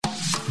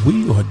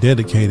We are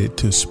dedicated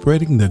to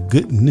spreading the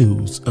good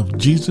news of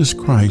Jesus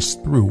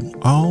Christ through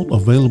all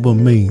available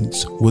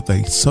means with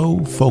a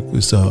sole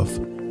focus of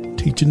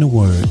teaching the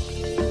word,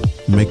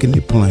 making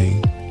it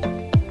plain,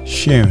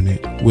 sharing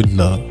it with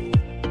love.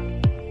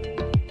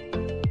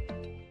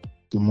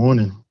 Good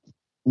morning.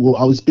 Well,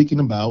 I was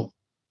speaking about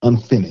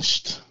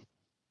unfinished,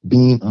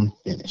 being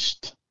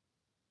unfinished.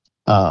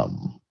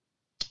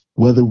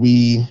 Whether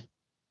we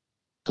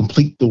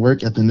complete the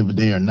work at the end of the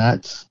day or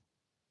not,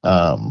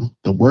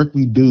 the work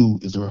we do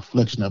is a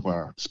reflection of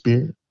our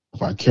spirit,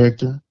 of our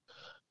character.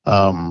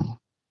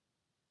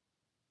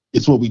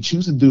 It's what we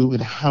choose to do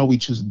and how we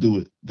choose to do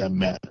it that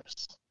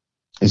matters.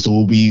 And so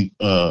we'll be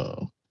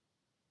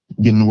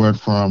getting the word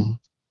from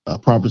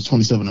Proverbs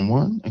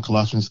 27:1 and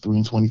Colossians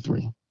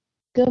 3:23.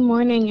 Good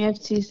morning,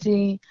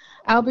 FTC.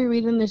 I'll be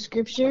reading the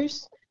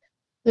scriptures.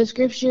 The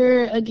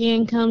scripture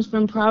again comes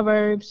from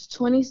Proverbs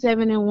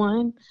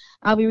 27:1.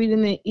 I'll be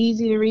reading the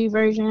easy to read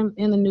version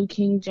and the New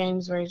King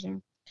James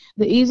Version.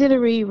 The easy to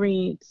read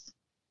reads,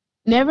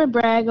 "Never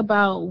brag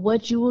about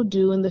what you will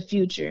do in the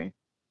future.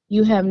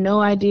 You have no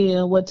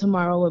idea what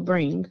tomorrow will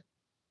bring."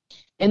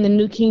 In the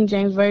New King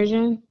James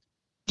Version,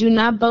 "Do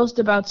not boast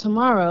about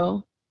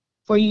tomorrow,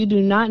 for you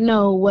do not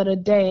know what a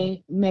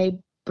day may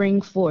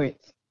bring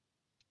forth."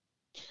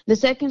 The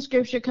second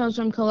scripture comes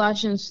from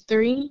Colossians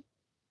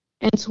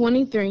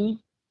 3:23.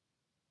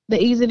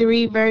 The easy to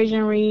read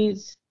version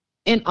reads,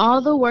 "In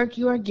all the work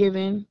you are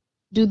given,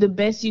 do the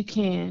best you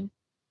can.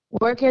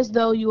 Work as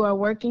though you are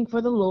working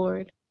for the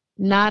Lord,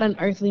 not an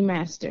earthly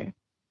master."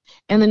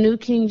 And the New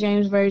King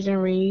James Version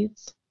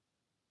reads,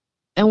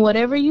 "And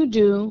whatever you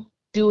do,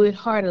 do it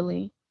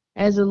heartily,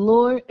 as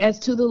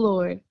to the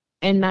Lord,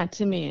 and not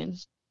to men."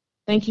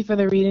 Thank you for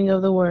the reading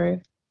of the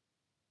word.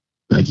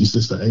 Thank you,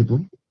 Sister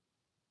April.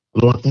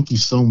 Lord, thank you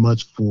so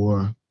much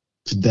for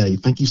today.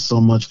 Thank you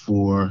so much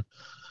for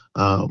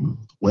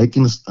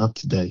waking us up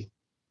today,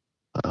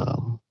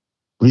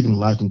 breathing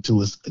life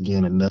into us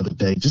again another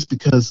day. Just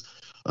because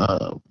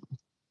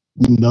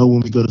we know when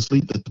we go to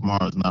sleep that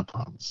tomorrow is not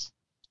promised.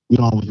 We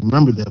don't always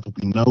remember that, but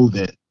we know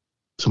that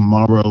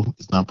tomorrow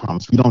is not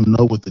promised. We don't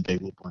know what the day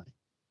will bring.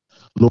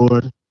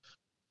 Lord,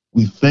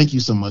 we thank you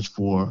so much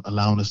for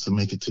allowing us to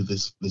make it to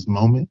this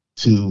moment,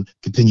 to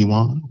continue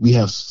on. We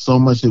have so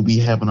much that we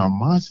have in our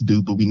minds to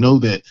do, but we know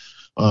that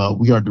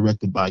we are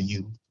directed by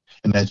you,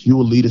 and that you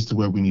will lead us to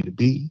where we need to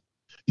be.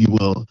 You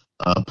will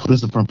put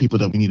us in front of people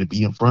that we need to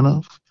be in front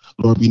of.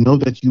 Lord, we know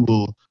that you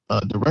will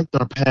direct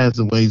our paths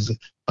in ways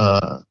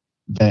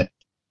that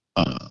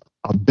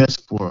are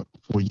best for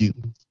you.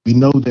 We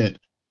know that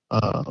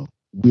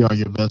we are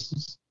your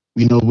vessels.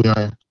 We know we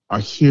are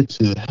here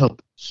to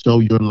help show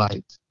your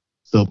light.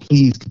 So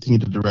please continue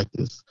to direct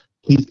us.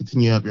 Please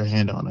continue to have your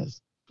hand on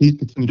us. Please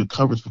continue to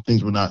cover us for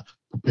things we're not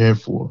prepared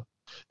for.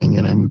 In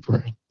your name we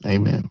pray.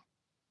 Amen.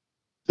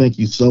 Thank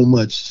you so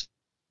much.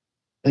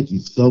 Thank you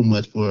so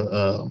much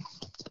for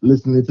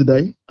listening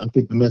today. I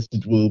think the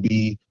message will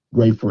be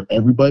great for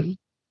everybody.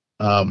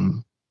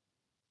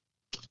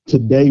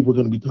 Today we're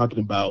going to be talking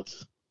about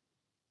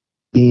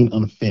being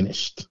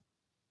unfinished.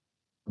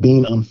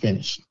 Being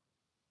unfinished.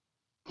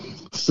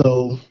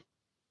 So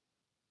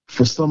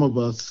for some of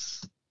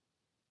us,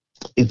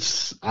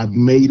 I've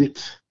made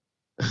it.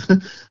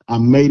 I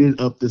made it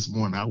up this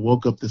morning. I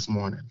woke up this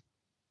morning.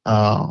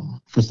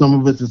 For some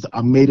of us,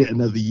 I made it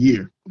another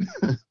year.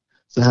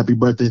 So happy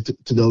birthday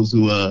to those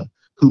who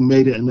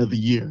made it another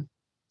year.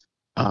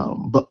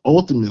 But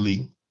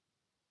ultimately,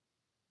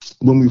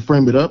 when we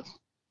frame it up,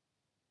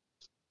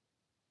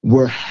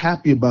 we're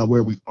happy about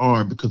where we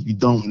are because we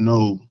don't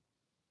know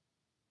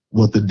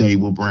what the day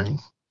will bring.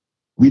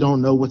 We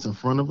don't know what's in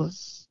front of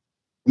us.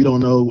 We don't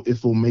know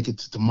if we'll make it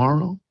to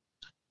tomorrow.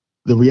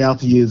 The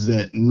reality is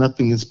that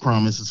nothing is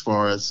promised as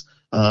far as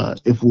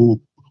if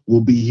we'll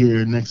be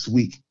here next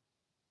week.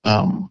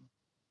 Proverbs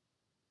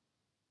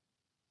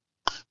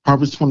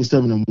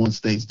 27:1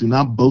 states, "Do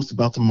not boast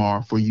about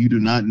tomorrow, for you do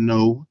not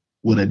know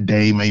what a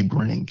day may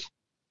bring."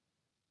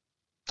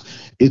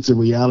 It's a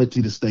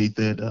reality to state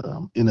that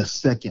in a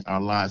second,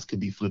 our lives could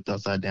be flipped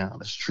upside down.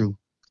 That's true.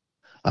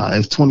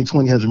 If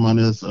 2020 has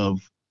reminded us of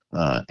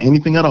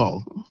anything at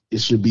all,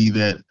 it should be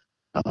that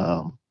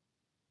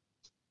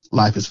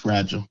life is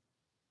fragile.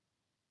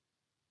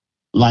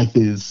 Life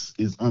is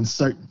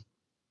uncertain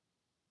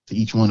to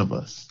each one of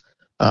us.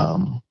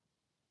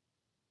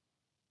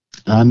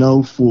 I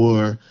know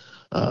for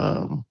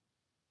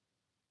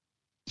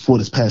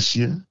this past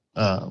year,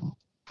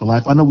 for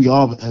life, I know we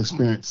all have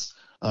experienced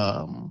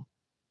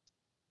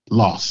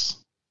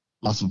loss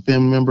of a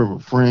family member, of a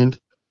friend,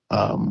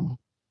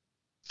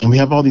 and we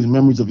have all these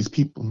memories of these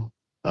people,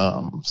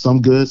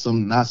 some good,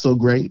 some not so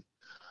great.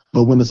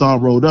 But when it's all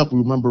rolled up, we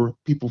remember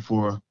people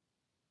for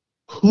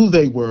who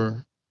they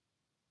were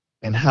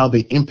and how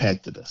they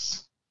impacted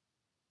us.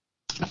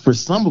 For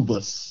some of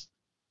us,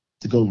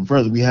 to go even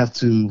further, we have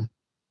to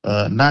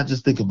not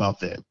just think about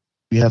that.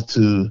 We have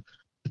to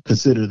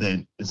consider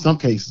that in some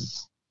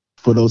cases,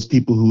 for those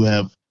people who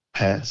have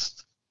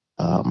passed,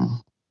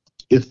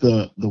 if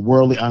the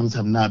worldly items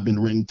have not been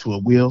written to a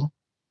will,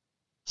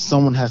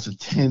 someone has to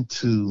tend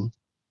to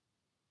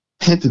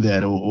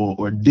that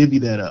or divvy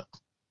that up.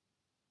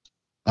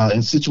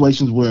 In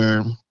situations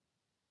where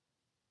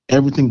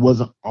everything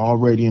wasn't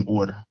already in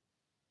order,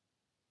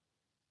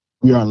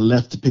 we are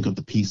left to pick up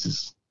the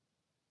pieces.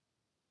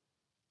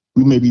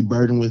 We may be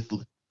burdened with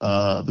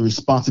the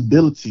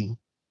responsibility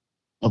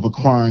of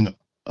acquiring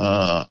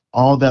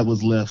all that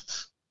was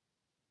left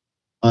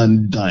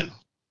undone,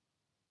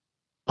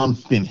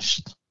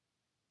 unfinished.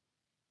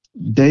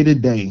 Day to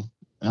day,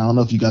 I don't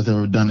know if you guys have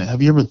ever done it.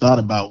 Have you ever thought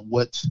about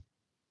what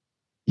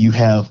you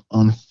have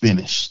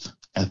unfinished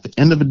at the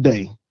end of the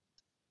day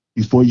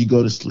before you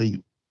go to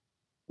sleep?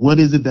 What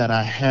is it that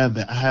I have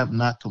that I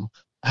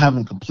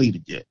haven't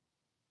completed yet?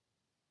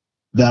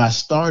 That I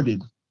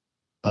started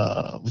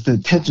with the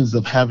intentions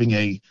of having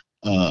a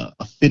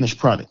finished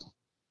product,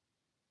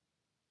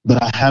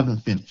 but I haven't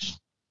finished.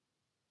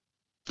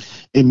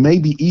 It may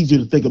be easier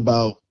to think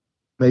about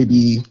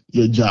maybe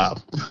your job,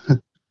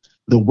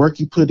 the work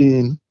you put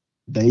in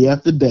day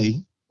after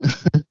day,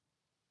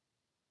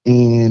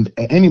 and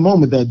at any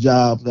moment that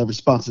job,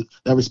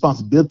 that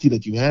responsibility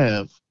that you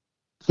have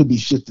could be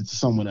shifted to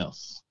someone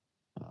else.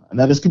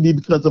 Now, this could be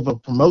because of a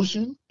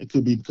promotion. It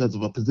could be because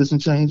of a position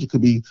change. It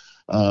could be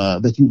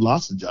that you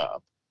lost a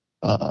job,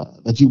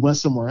 that you went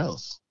somewhere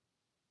else.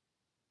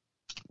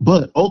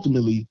 But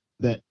ultimately,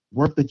 that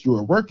work that you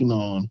are working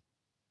on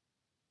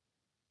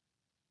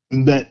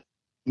that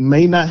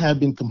may not have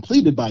been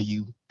completed by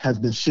you has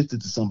been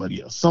shifted to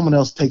somebody else. Someone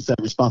else takes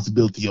that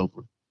responsibility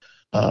over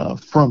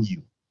from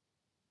you.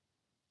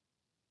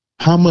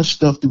 How much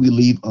stuff do we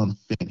leave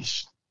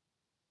unfinished?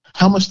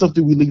 How much stuff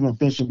do we leave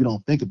unfinished and we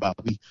don't think about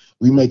it?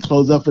 We may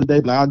close up for the day,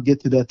 but I'll get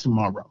to that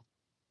tomorrow.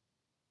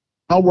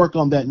 I'll work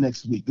on that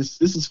next week.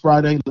 This is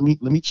Friday. Let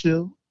me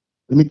chill.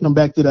 Let me come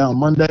back to that on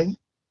Monday,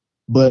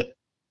 but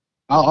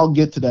I'll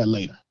get to that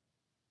later.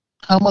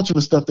 How much of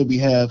the stuff that we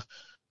have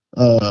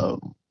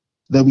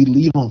that we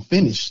leave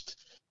unfinished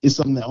is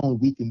something that only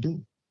we can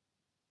do,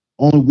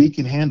 only we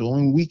can handle,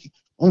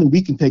 only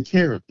we can take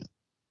care of it.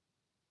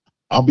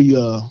 I'll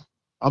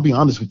be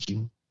honest with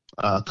you.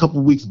 A couple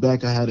of weeks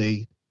back, I had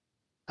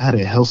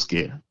a health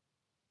scare.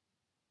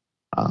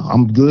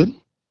 I'm good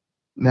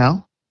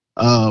now,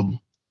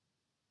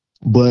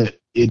 but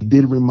it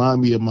did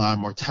remind me of my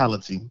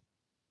mortality.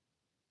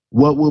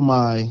 What will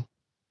my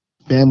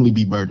family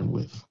be burdened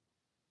with?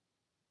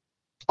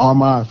 Are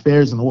my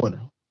affairs in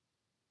order?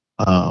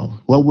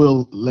 What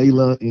will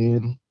Layla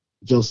and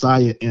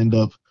Josiah end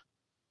up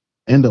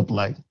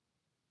like?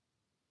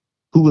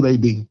 Who will they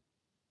be?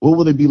 What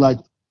will they be like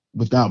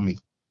without me?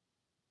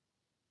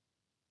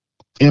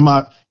 Am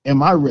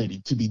I ready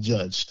to be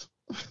judged?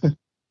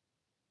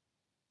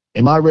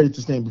 Am I ready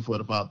to stand before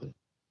the Father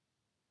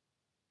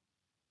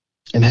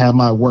and have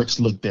my works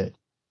looked at?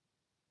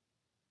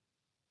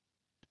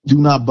 Do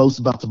not boast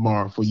about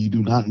tomorrow, for you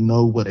do not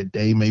know what a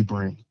day may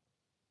bring.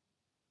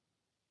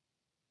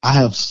 I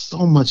have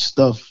so much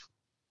stuff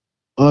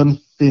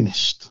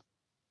unfinished.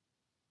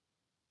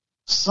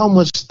 So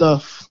much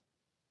stuff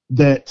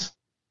that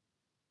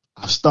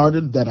I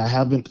started that I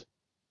haven't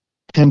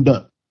hemmed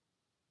up.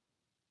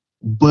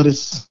 But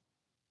it's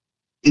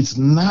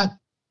not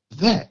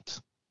that.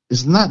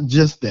 It's not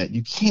just that.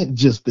 You can't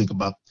just think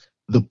about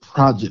the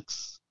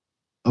projects,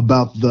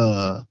 about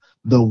the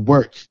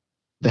work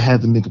that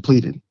hasn't been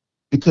completed,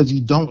 because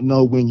you don't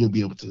know when you'll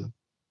be able to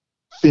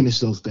finish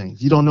those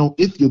things. You don't know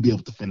if you'll be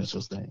able to finish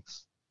those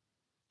things.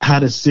 How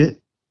to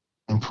sit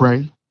and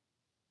pray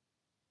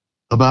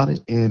about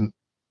it. And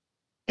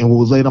what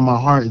was laid on my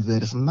heart is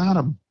that it's not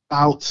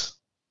about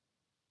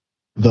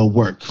the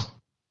work.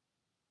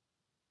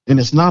 And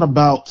it's not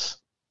about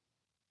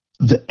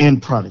the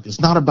end product.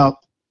 It's not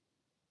about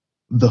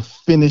the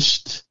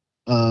finished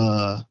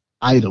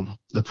item,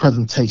 the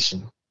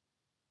presentation.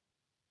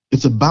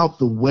 It's about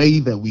the way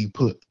that we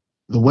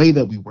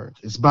work.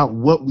 It's about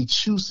what we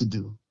choose to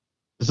do.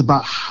 It's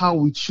about how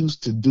we choose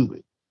to do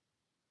it.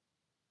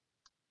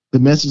 The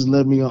message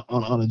led me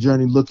on a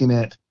journey looking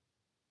at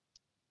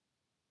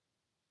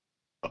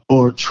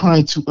or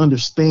trying to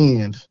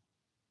understand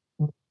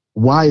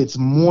why it's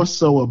more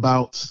so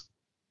about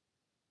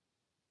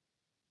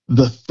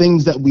the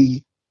things that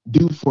we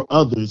do for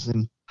others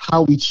and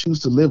how we choose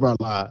to live our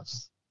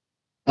lives,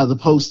 as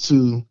opposed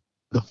to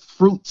the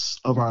fruits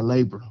of our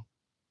labor.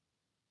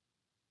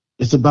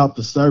 It's about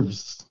the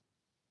service.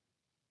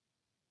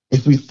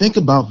 If we think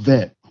about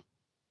that,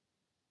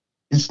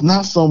 it's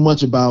not so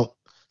much about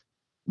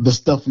the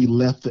stuff we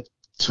left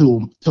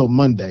till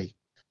Monday.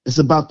 It's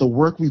about the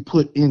work we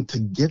put in to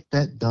get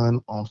that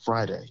done on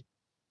Friday,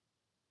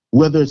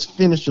 whether it's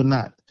finished or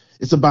not.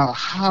 It's about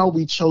how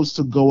we chose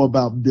to go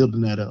about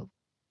building that up.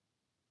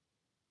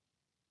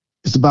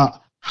 It's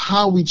about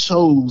how we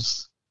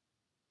chose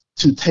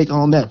to take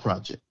on that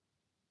project.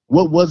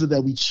 What was it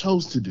that we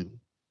chose to do?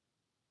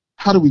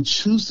 How do we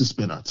choose to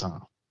spend our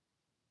time?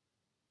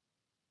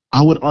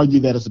 I would argue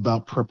that it's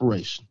about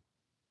preparation,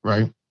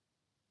 right?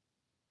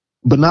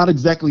 But not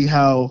exactly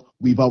how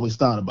we've always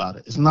thought about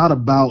it. It's not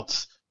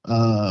about,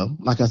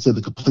 like I said,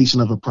 the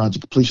completion of a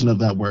project, completion of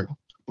that work,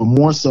 but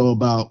more so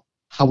about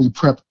how we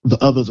prep the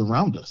others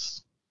around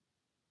us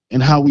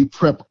and how we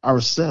prep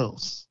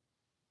ourselves.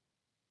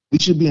 We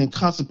should be in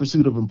constant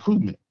pursuit of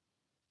improvement,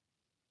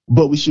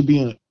 but we should be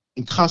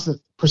in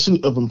constant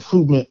pursuit of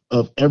improvement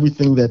of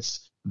everything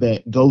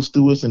that goes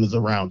through us and is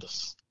around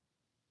us.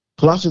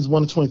 Colossians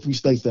 1:23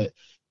 states that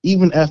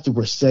even after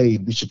we're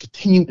saved, we should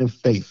continue in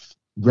faith,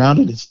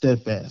 grounded and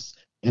steadfast,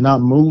 and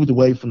not moved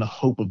away from the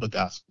hope of the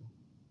gospel.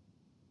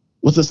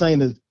 What's it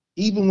saying is,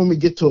 even when we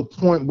get to a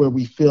point where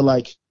we feel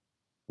like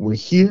we're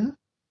here,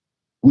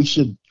 we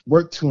should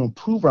work to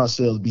improve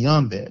ourselves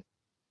beyond that.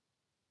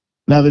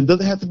 Now, there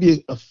doesn't have to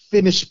be a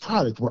finished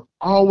product. We're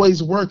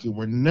always working.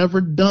 We're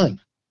never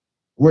done.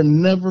 We're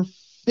never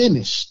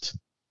finished.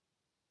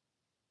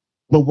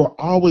 But we're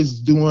always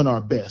doing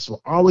our best. We're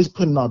always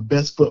putting our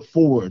best foot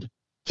forward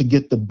to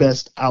get the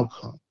best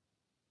outcome,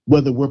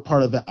 whether we're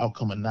part of that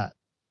outcome or not.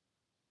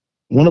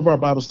 One of our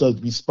Bible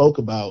studies, we spoke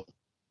about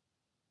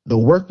the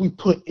work we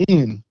put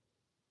in.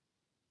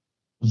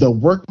 The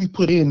work we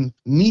put in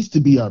needs to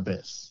be our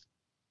best.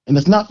 And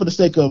it's not for the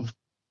sake of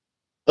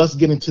us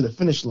getting to the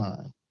finish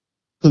line,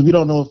 because we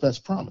don't know if that's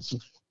promised.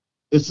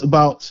 It's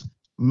about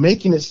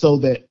making it so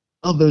that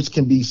others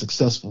can be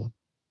successful.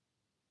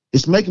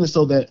 It's making it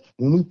so that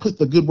when we put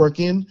the good work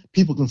in,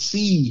 people can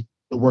see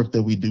the work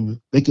that we do.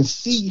 They can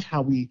see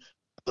how we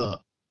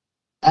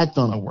act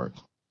on our work.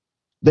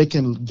 They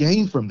can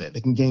gain from that.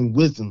 They can gain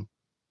wisdom.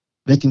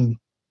 They can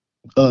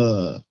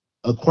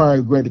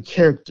acquire greater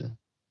character.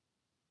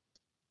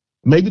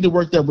 Maybe the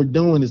work that we're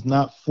doing is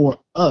not for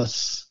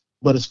us,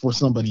 but it's for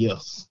somebody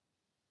else.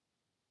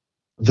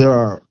 There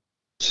are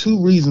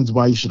 2 reasons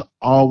why you should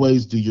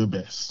always do your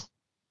best.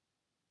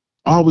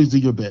 Always do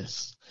your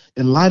best.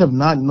 In light of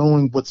not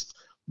knowing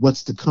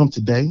what's to come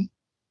today,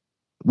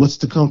 what's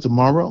to come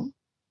tomorrow,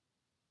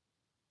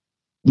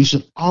 we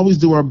should always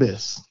do our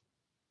best.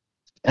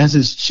 As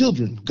his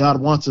children, God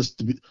wants us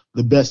to be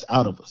the best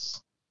out of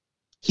us.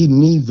 He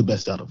needs the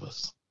best out of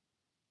us.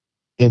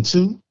 And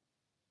 2,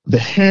 the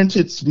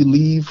heritage we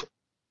leave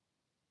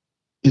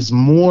is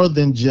more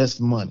than just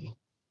money.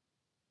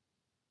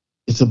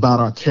 It's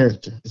about our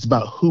character. It's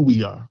about who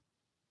we are.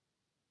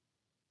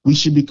 We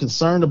should be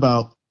concerned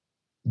about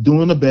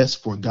doing the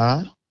best for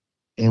God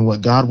and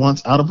what God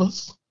wants out of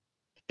us.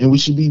 And we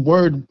should be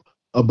worried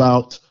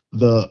about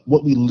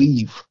what we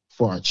leave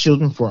for our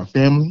children, for our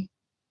family.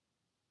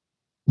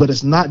 But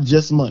it's not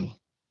just money.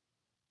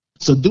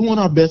 So doing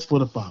our best for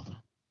the Father.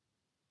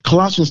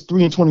 Colossians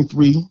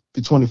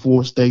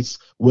 3:23-24 states,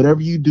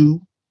 whatever you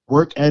do,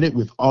 work at it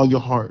with all your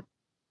heart,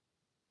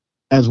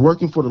 as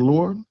working for the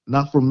Lord,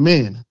 not for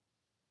men,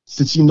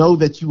 since you know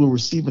that you will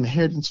receive an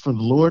inheritance from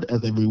the Lord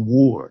as a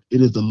reward.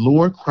 It is the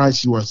Lord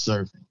Christ you are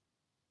serving.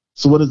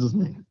 So what does this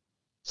mean?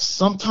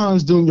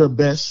 Sometimes doing your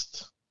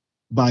best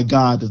by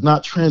God does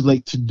not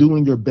translate to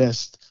doing your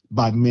best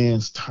by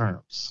man's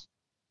terms.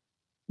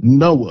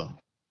 Noah,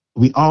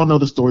 we all know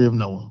the story of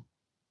Noah.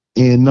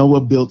 And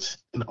Noah built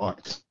an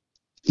ark.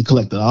 He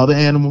collected all the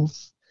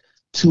animals,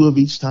 2 of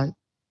each type,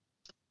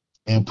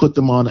 and put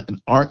them on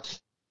an ark.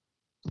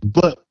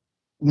 But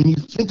when you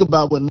think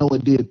about what Noah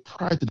did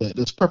prior to that,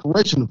 there's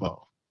preparation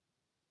involved.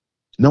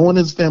 Noah and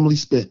his family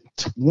spent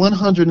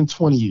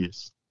 120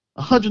 years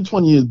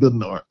building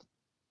the ark.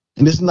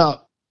 And it's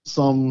not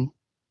some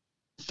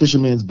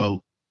fisherman's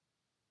boat.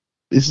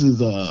 This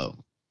is a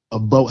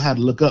boat had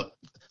to look up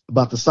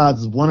about the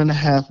size of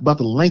about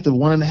the length of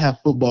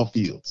 1.5 football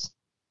fields.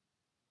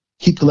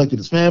 He collected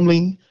his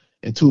family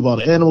and 2 of all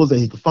the animals that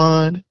he could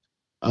find.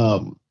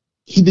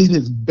 He did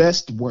his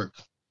best work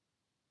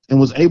and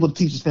was able to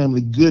teach his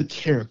family good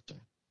character.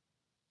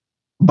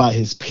 By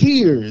his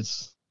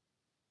peers,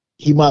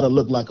 he might have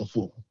looked like a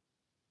fool.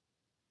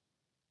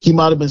 He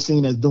might have been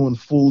seen as doing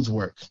fool's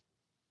work.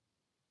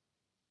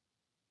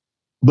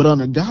 But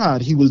under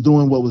God, he was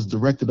doing what was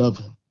directed of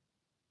him.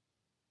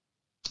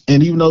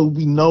 And even though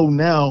we know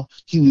now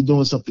he was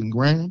doing something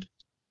grand,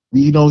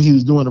 we know he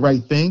was doing the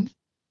right thing,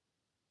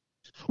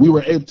 we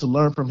were able to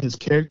learn from his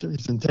character,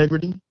 his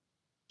integrity,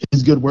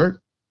 his good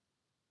work.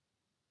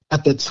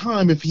 At the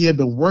time, if he had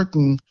been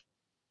working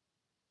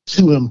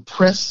to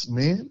impress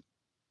man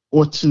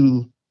or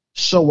to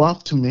show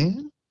off to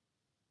man,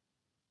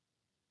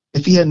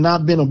 if he had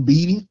not been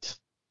obedient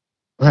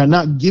or had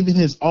not given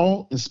his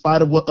all in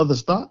spite of what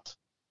others thought,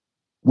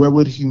 where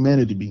would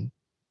humanity be?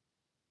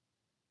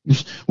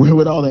 Where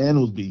would all the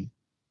animals be?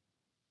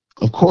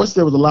 Of course,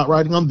 there was a lot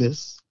riding on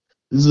this.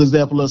 This is an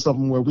example of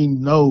something where we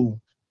know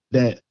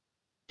that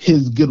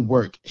his good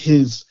work,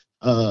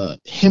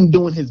 him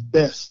doing his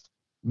best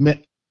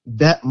meant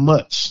that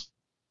much.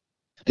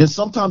 And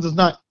sometimes it's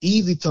not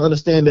easy to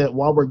understand that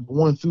while we're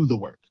going through the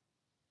work.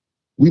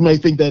 We may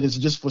think that it's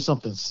just for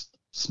something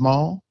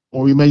small,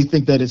 or we may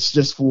think that it's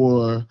just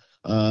for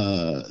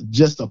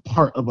just a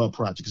part of our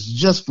project. It's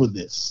just for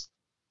this.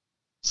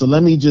 So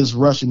let me just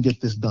rush and get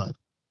this done.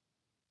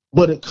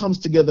 But it comes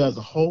together as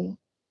a whole.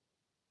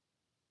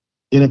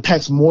 It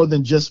impacts more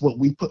than just what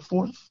we put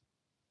forth.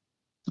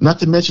 Not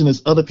to mention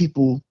there's other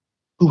people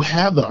who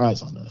have their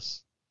eyes on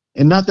us.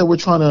 And not that we're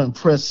trying to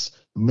impress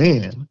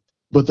man,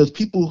 but there's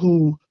people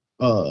who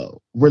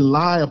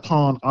rely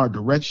upon our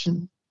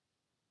direction,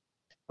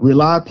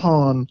 rely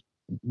upon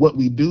what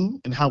we do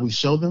and how we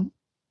show them.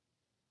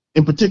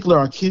 In particular,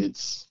 our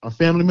kids, our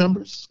family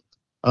members,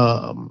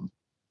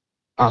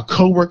 our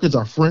co-workers,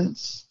 our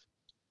friends.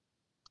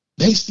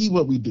 They see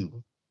what we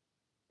do.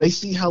 They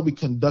see how we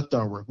conduct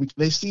our work.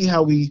 They see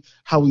how we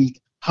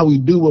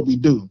do what we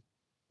do.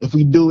 If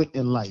we do it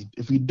in light,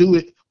 if we do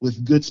it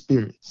with good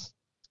spirits,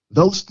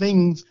 those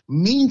things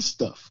mean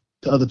stuff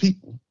to other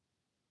people.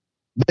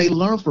 They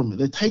learn from it.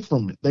 They take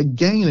from it. They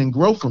gain and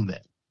grow from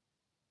that.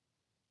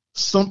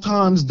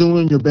 Sometimes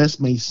doing your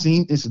best may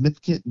seem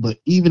insignificant, but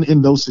even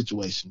in those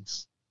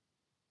situations,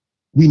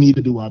 we need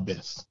to do our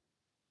best.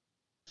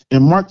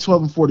 In Mark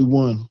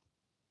 12:41,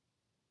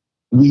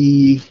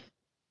 we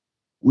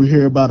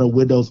hear about a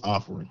widow's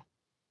offering.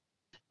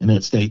 And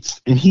it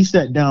states, and he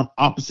sat down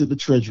opposite the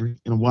treasury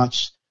and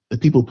watched the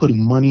people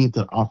putting money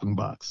into the offering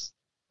box.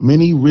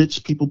 Many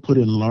rich people put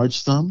in large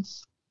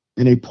sums,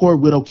 and a poor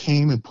widow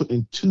came and put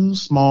in 2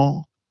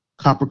 small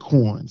copper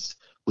coins,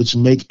 which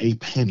make a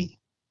penny.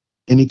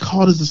 And he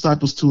called his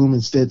disciples to him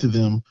and said to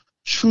them,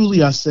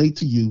 truly I say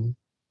to you,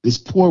 this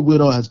poor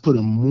widow has put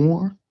in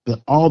more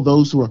than all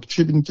those who are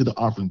contributing to the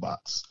offering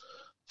box.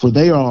 For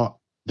they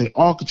all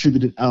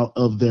contributed out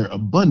of their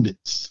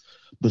abundance,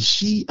 but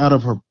she out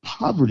of her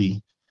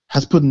poverty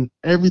has put in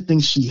everything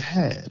she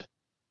had,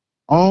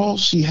 all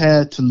she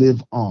had to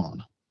live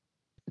on.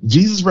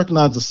 Jesus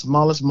recognized the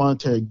smallest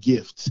monetary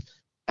gift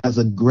as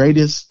the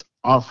greatest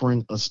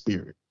offering of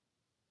spirit.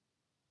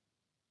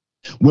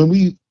 When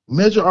we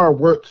measure our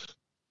work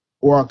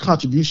or our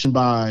contribution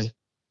by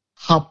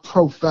how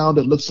profound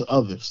it looks to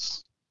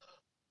others,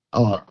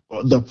 or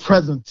the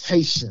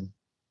presentation,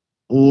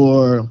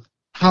 or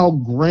how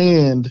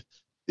grand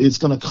it's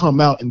going to come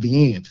out in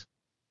the end,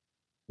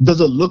 does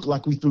it look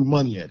like we threw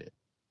money at it?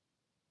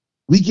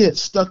 We get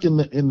stuck in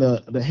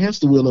the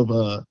hamster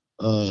wheel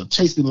of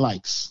chasing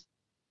likes.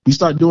 We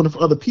start doing it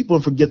for other people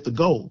and forget the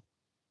goal,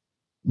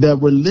 that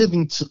we're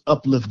living to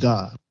uplift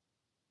God.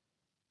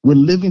 We're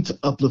living to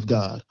uplift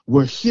God.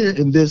 We're here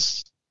in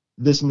this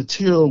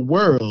material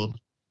world.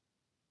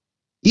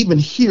 Even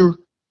here,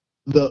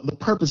 the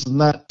purpose is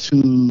not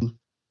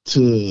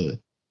to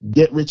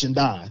get rich and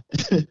die.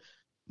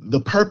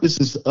 The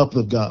purpose is to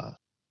uplift God.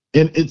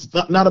 And it's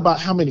not about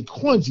how many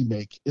coins you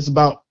make. It's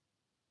about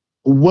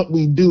what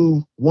we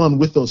do, one,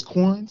 with those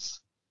coins,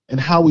 and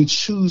how we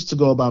choose to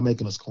go about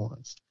making those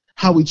coins,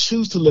 how we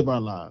choose to live our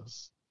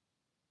lives.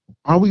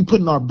 Are we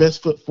putting our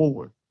best foot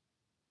forward?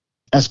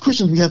 As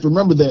Christians, we have to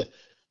remember that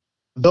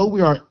though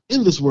we are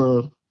in this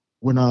world,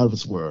 we're not of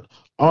this world.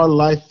 Our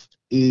life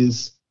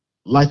is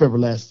life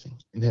everlasting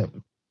in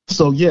heaven.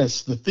 So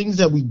yes, the things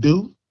that we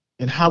do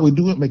and how we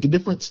do it make a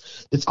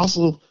difference. It's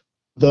also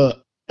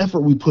the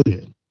effort we put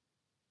in.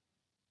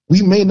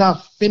 We may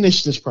not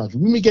finish this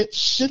project. We may get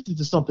shifted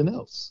to something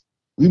else.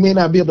 We may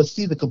not be able to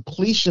see the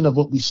completion of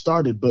what we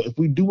started, but if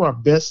we do our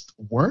best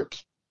work,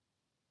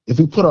 if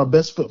we put our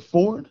best foot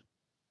forward,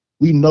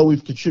 we know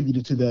we've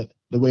contributed to that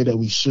the way that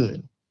we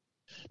should.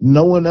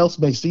 No one else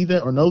may see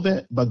that or know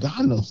that, but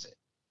God knows it.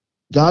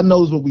 God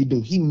knows what we do.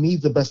 He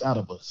needs the best out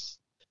of us.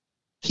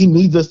 He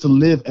needs us to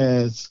live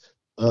as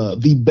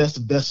the best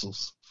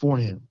vessels for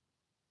him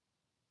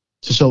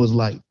to show his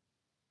light.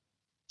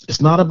 It's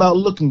not about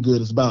looking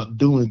good. It's about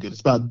doing good.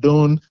 It's about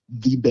doing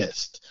the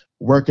best,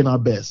 working our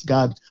best.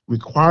 God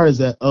requires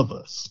that of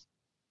us.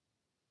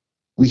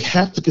 We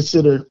have to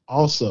consider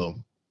also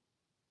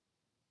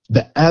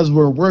that as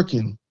we're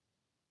working,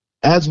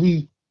 as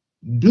we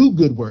do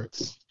good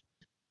works,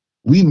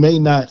 we may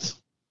not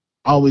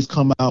always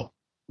come out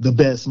the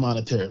best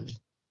monetarily.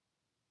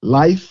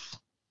 Life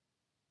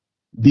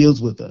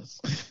deals with us.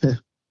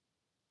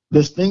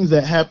 There's things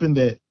that happen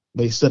that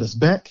may set us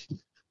back.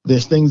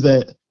 There's things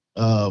that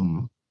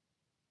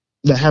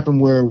happen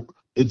where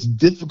it's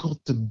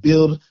difficult to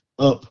build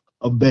up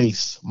a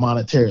base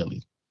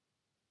monetarily.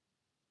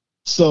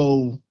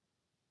 So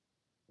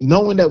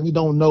knowing that we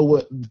don't know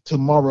what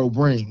tomorrow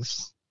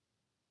brings,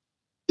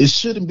 it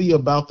shouldn't be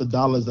about the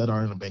dollars that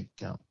are in a bank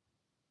account.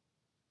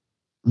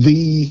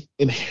 The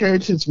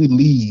inheritance we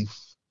leave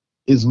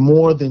is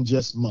more than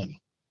just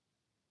money.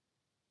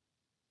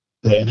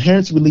 The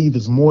inheritance we leave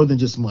is more than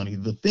just money.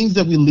 The things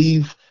that we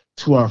leave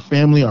to our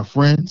family, our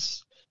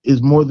friends,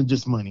 is more than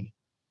just money.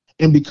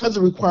 And because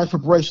it requires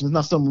preparation, it's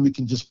not something we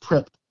can just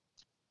prep.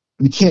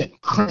 We can't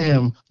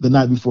cram the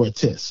night before a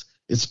test.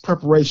 It's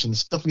preparation.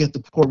 It's stuff we have to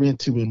pour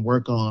into and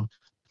work on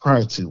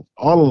prior to,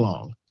 all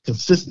along,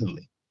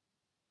 consistently.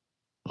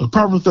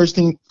 Proverbs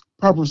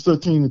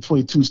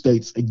 13:22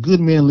 states, a good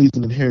man leaves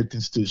an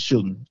inheritance to his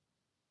children,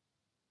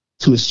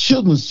 to his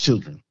children's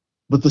children,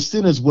 but the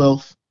sinner's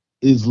wealth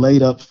is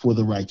laid up for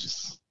the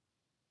righteous.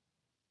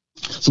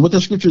 So what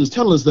that scripture is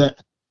telling us that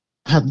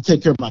I have to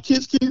take care of my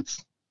kids.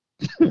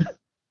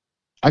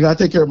 I got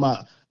to take care of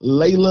my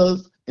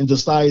Layla's and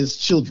Josiah's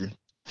children,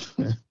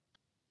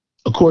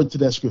 according to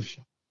that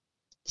scripture.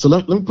 So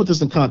let me put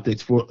this in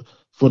context for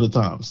the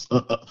times.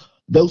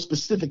 Those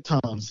specific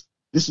times,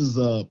 this is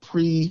a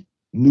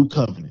pre-New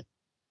Covenant,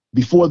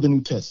 before the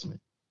New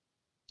Testament.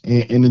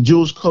 And in the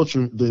Jewish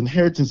culture, the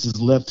inheritance is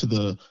left to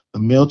the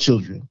male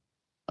children.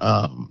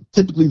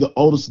 Typically, the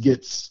oldest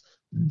gets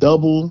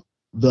double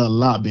the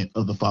allotment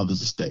of the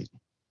father's estate.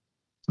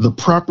 The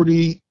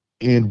property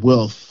and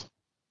wealth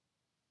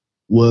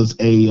was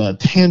a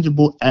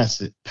tangible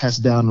asset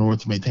passed down in order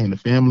to maintain the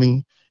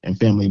family and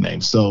family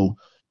name. So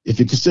if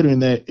you're considering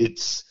that,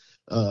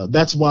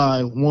 that's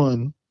why,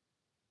 one,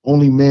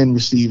 only men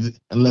received,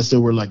 unless there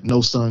were like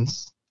no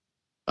sons,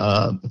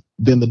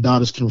 then the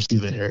daughters can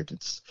receive the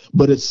inheritance.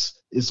 But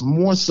it's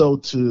more so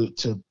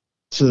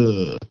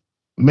to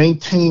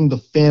maintain the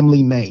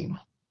family name.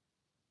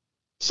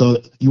 So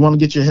you want to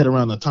get your head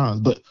around the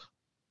times. But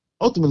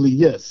ultimately,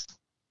 yes,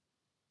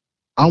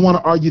 I want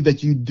to argue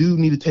that you do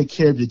need to take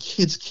care of your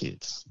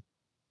kids,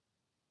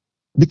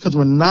 because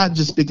we're not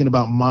just speaking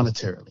about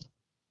monetarily.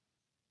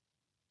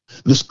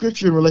 The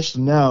scripture in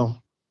relation to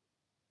now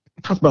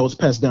talks about what's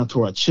passed down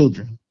to our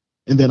children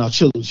and then our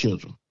children's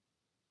children.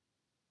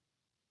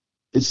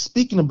 It's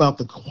speaking about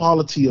the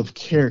quality of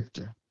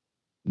character,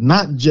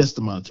 not just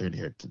the monetary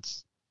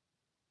inheritance.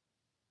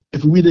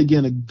 If we read it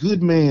again, a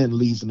good man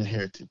leaves an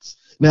inheritance.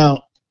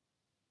 Now,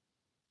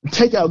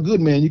 take out good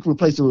man, you can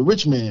replace it with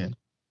rich man.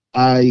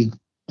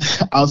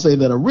 I'll say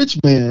that a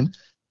rich man,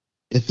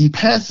 if he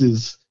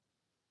passes,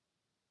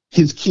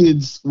 his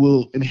kids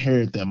will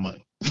inherit that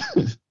money.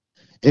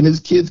 And his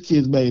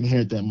kids' may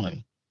inherit that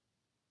money.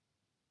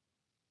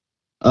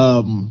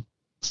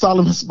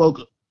 Solomon spoke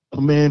of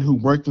a man who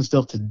worked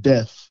himself to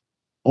death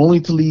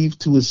only to leave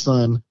to his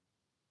son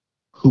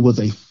who was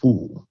a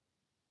fool.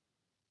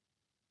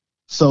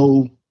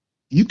 So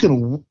you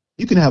can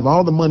have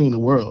all the money in the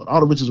world, all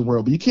the riches in the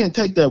world, but you can't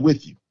take that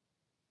with you.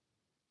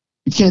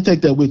 You can't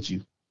take that with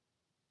you.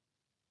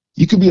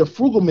 You could be a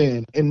frugal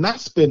man and not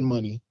spend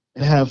money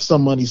and have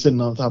some money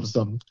sitting on top of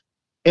something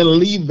and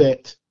leave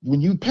that. When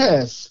you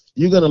pass,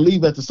 you're going to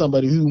leave that to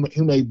somebody who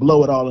may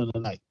blow it all in the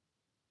night.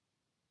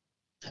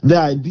 The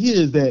idea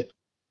is that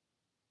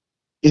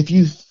if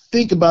you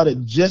think about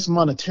it just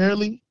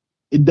monetarily,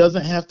 it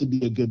doesn't have to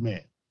be a good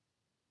man.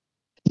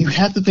 You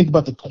have to think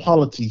about the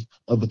quality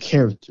of a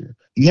character.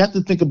 You have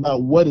to think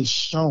about what is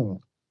shown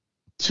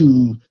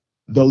to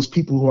those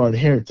people who are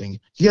inheriting.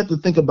 You have to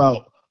think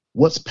about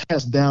what's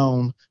passed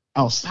down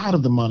outside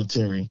of the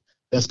monetary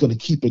that's going to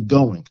keep it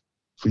going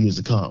for years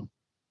to come.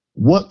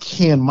 What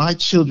can my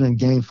children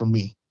gain from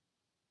me?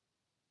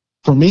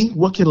 For me,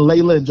 what can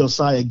Layla and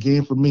Josiah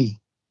gain from me?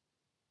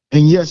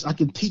 And yes, I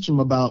can teach them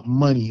about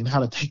money and how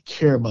to take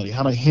care of money,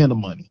 how to handle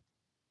money.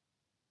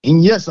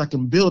 And yes, I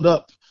can build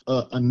up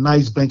a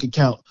nice bank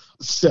account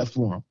set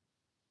for them.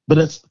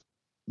 But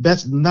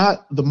that's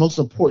not the most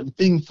important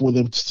thing for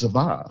them to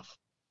survive.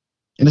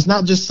 And it's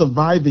not just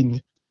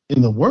surviving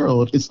in the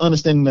world, it's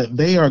understanding that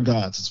they are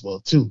gods as well,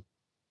 too.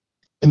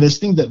 And there's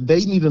things that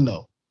they need to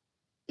know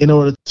in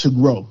order to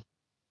grow.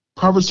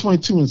 Proverbs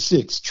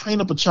 22:6,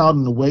 train up a child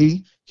in the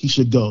way he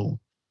should go,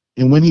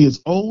 and when he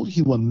is old,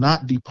 he will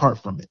not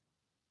depart from it.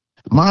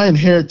 My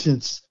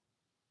inheritance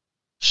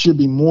should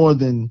be more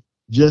than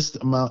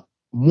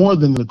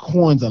the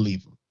coins I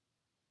leave him.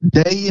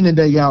 Day in and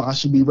day out, I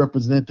should be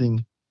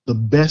representing the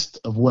best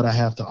of what I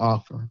have to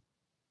offer.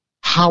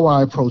 How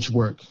I approach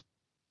work,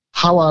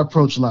 how I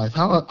approach life,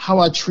 how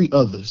I treat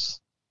others.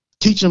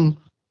 Teach them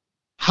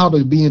how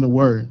to be in the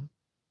Word,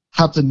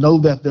 how to know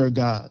that they're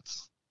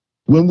gods.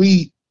 When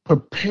we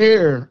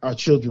prepare our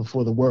children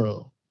for the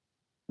world,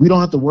 we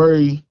don't have to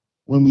worry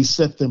when we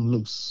set them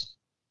loose.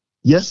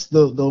 Yes,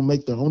 they'll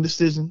make their own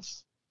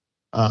decisions,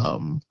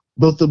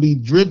 but they'll be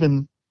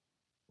driven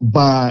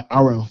by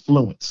our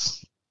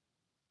influence.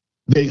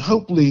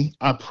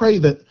 I pray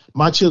that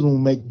my children will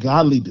make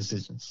godly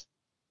decisions.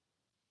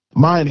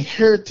 My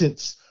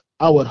inheritance,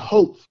 I would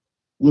hope,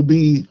 would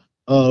be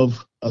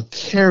of a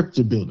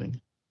character building.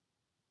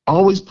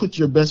 Always put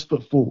your best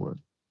foot forward.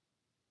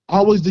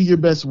 Always do your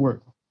best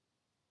work.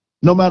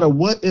 No matter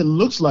what it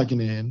looks like in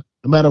the end,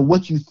 no matter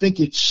what you think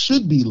it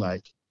should be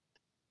like,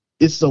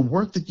 it's the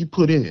work that you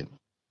put in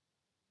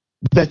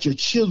that your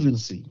children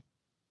see,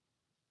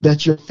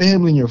 that your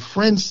family and your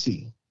friends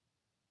see.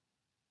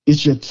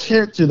 It's your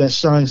character that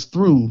shines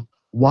through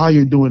while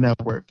you're doing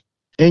that work.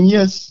 And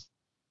yes,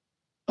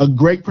 a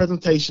great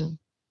presentation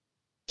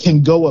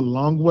can go a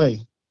long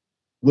way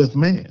with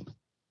man.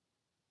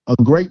 A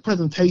great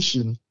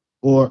presentation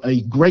or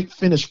a great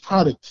finished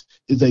product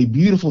is a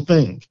beautiful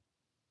thing.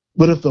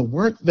 But if the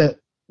work that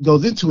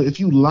goes into it, if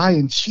you lie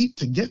and cheat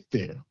to get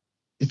there,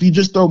 if you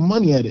just throw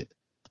money at it,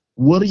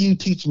 what are you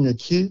teaching your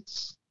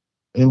kids?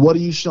 And what are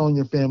you showing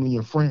your family and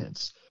your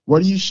friends?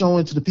 What are you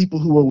showing to the people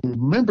who will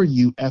remember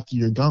you after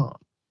you're gone?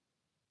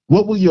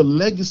 What will your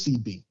legacy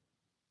be?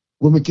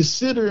 When we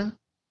consider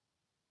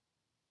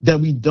that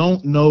we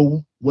don't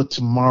know what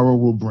tomorrow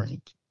will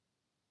bring,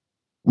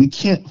 we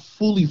can't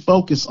fully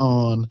focus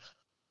on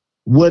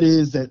what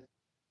is that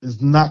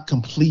is not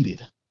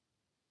completed,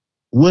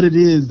 what it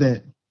is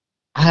that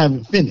I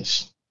haven't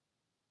finished,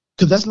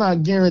 because that's not a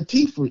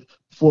guarantee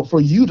for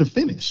you to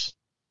finish.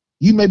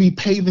 You may be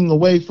paving the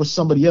way for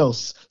somebody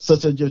else,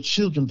 such as your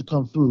children, to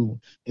come through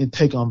and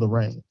take on the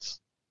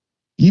reins.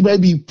 You may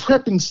be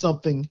prepping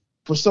something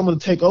for someone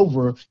to take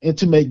over and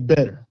to make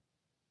better.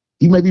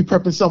 You may be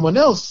prepping someone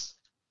else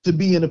to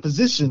be in a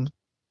position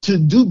to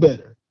do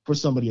better for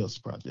somebody else's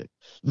project.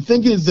 The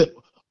thing is that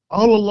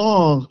all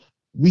along,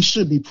 we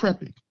should be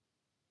prepping.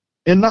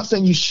 And I'm not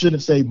saying you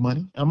shouldn't save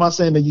money. I'm not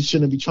saying that you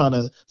shouldn't be trying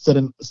to set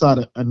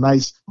aside a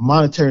nice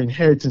monetary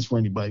inheritance for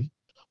anybody.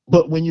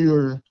 But when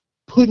you're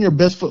putting your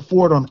best foot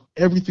forward on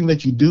everything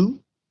that you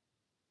do,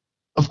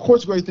 of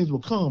course, great things will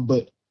come,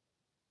 but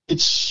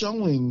it's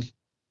showing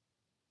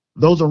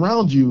those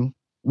around you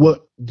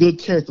what good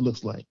character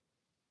looks like.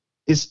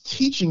 It's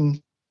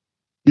teaching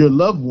your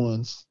loved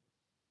ones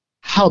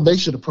how they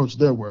should approach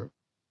their work,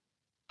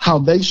 how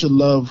they should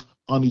love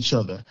on each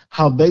other,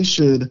 how they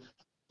should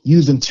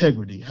use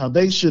integrity, how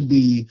they should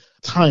be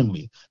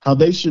timely, how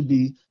they should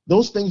be.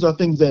 Those things are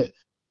things that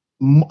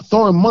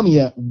throwing money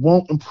at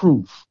won't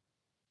improve.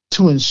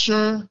 To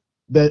ensure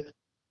that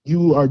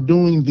you are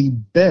doing the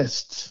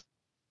best,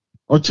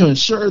 or to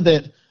ensure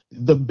that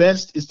the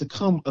best is to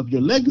come of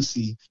your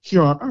legacy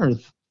here on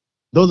earth,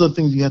 those are the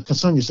things you have to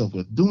concern yourself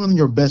with, doing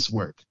your best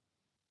work.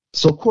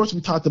 So, of course,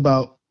 we talked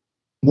about,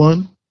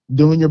 one,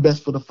 doing your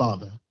best for the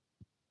Father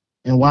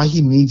and why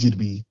he needs you to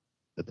be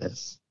the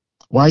best,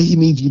 why he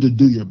needs you to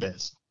do your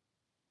best.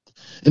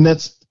 And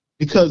that's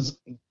because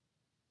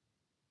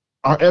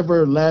our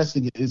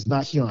everlasting is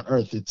not here on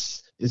earth.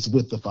 It's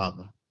with the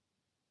Father.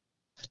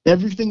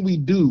 Everything we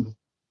do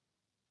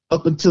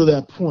up until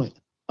that point,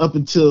 up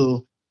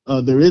until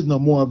there is no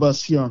more of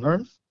us here on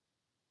earth,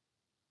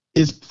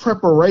 is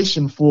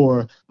preparation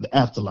for the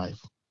afterlife.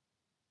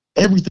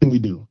 Everything we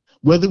do,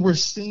 whether we're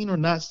seen or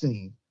not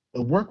seen,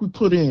 the work we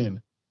put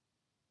in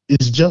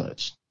is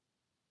judged.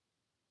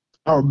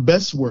 Our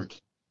best work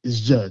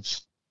is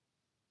judged.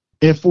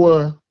 And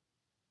for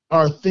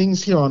our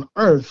things here on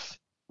earth,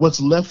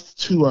 what's left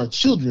to our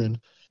children,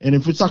 and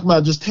if we're talking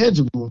about just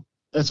tangible,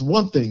 that's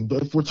one thing.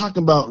 But if we're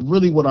talking about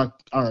really what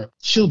our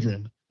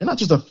children, and not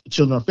just our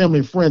children, our family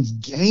and friends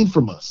gain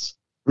from us,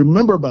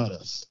 remember about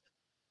us.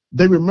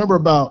 They remember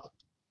about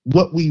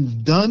what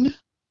we've done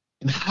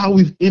and how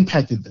we've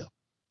impacted them.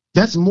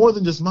 That's more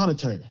than just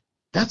monetary.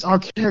 That's our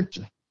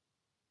character.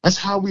 That's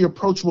how we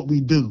approach what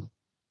we do.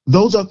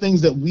 Those are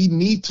things that we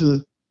need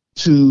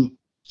to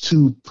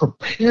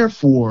prepare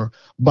for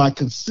by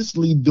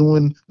consistently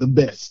doing the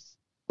best,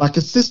 by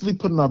consistently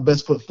putting our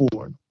best foot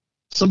forward.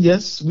 So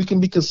yes, we can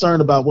be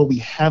concerned about what we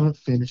haven't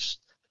finished,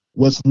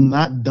 what's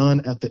not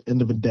done at the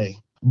end of the day.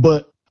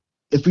 But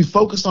if we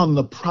focus on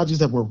the projects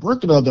that we're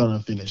working on that are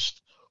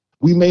unfinished,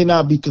 we may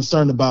not be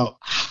concerned about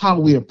how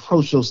we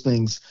approach those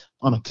things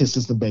on a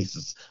consistent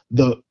basis.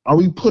 Are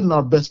we putting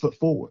our best foot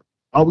forward?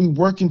 Are we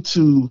working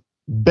to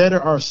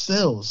better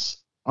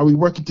ourselves? Are we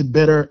working to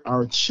better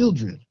our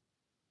children?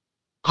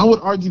 I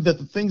would argue that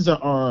the things that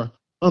are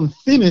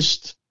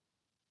unfinished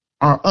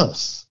are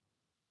us.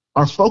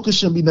 Our focus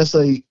shouldn't be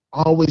necessarily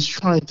always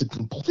trying to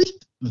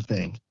complete the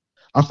thing.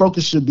 Our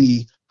focus should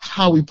be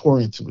how we pour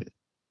into it.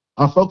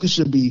 Our focus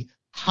should be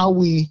how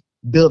we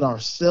build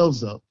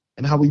ourselves up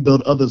and how we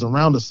build others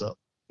around us up.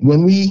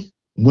 When we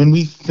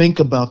think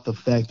about the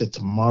fact that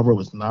tomorrow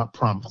is not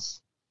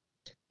promised,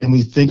 and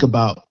we think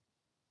about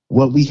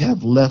what we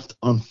have left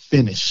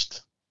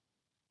unfinished,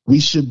 we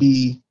should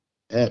be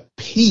at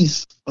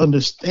peace,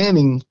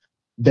 understanding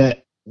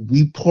that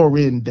we pour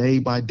in day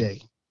by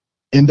day,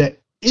 and that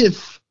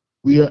if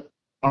we are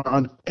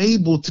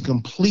unable to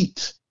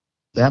complete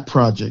that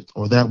project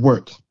or that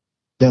work,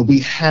 that we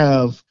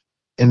have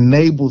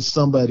enabled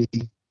somebody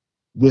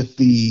with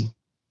the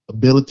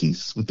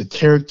abilities, with the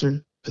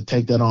character to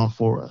take that on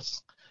for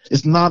us.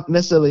 It's not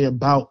necessarily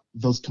about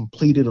those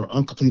completed or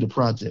uncompleted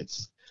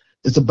projects.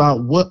 It's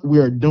about what we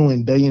are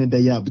doing day in and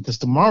day out, because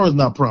tomorrow is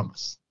not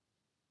promised.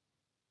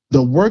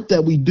 The work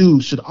that we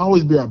do should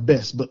always be our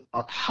best, but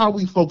how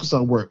we focus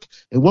on work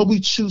and what we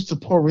choose to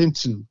pour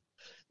into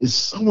is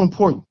so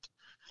important.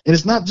 And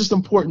it's not just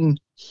important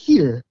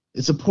here,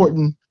 it's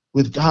important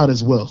with God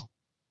as well.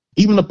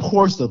 Even the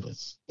poorest of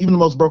us, even the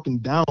most broken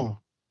down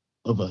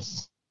of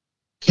us,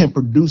 can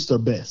produce their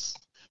best.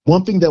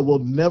 One thing that will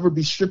never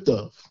be stripped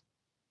of,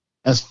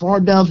 as far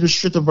down as we're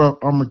stripped of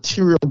our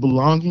material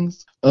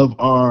belongings,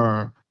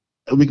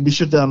 we can be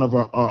stripped down of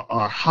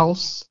our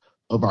house,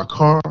 of our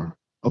car,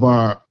 of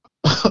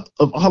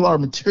all our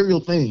material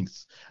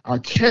things, our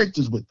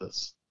characters with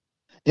us.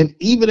 And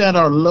even at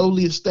our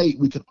lowliest state,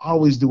 we can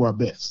always do our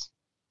best.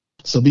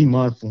 So be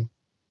mindful.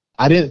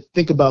 I didn't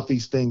think about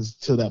these things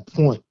to that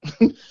point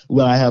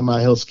when I had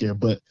my health scare,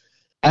 but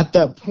at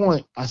that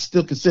point, I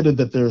still consider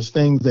that there's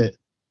things that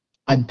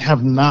I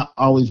have not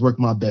always worked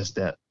my best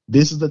at.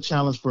 This is the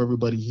challenge for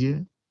everybody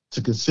here,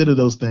 to consider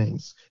those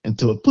things and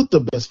to put the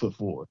best foot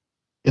forward.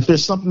 If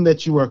there's something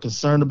that you are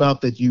concerned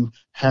about that you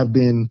have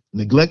been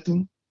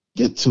neglecting,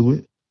 get to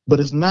it. But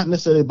it's not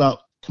necessarily about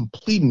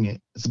completing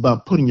it. It's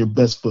about putting your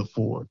best foot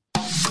forward.